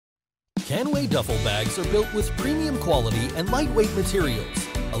Canway duffel bags are built with premium quality and lightweight materials,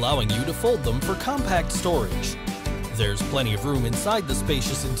 allowing you to fold them for compact storage. There's plenty of room inside the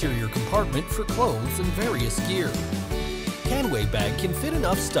spacious interior compartment for clothes and various gear. Canway bag can fit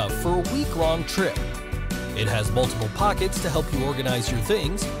enough stuff for a week-long trip. It has multiple pockets to help you organize your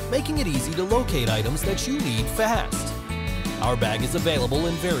things, making it easy to locate items that you need fast. Our bag is available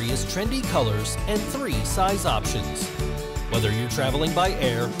in various trendy colors and 3 size options. Whether you're traveling by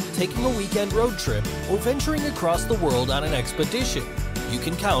air, taking a weekend road trip, or venturing across the world on an expedition, you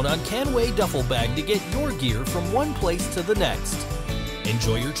can count on Canway duffel bag to get your gear from one place to the next.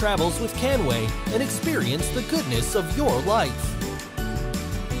 Enjoy your travels with Canway and experience the goodness of your life.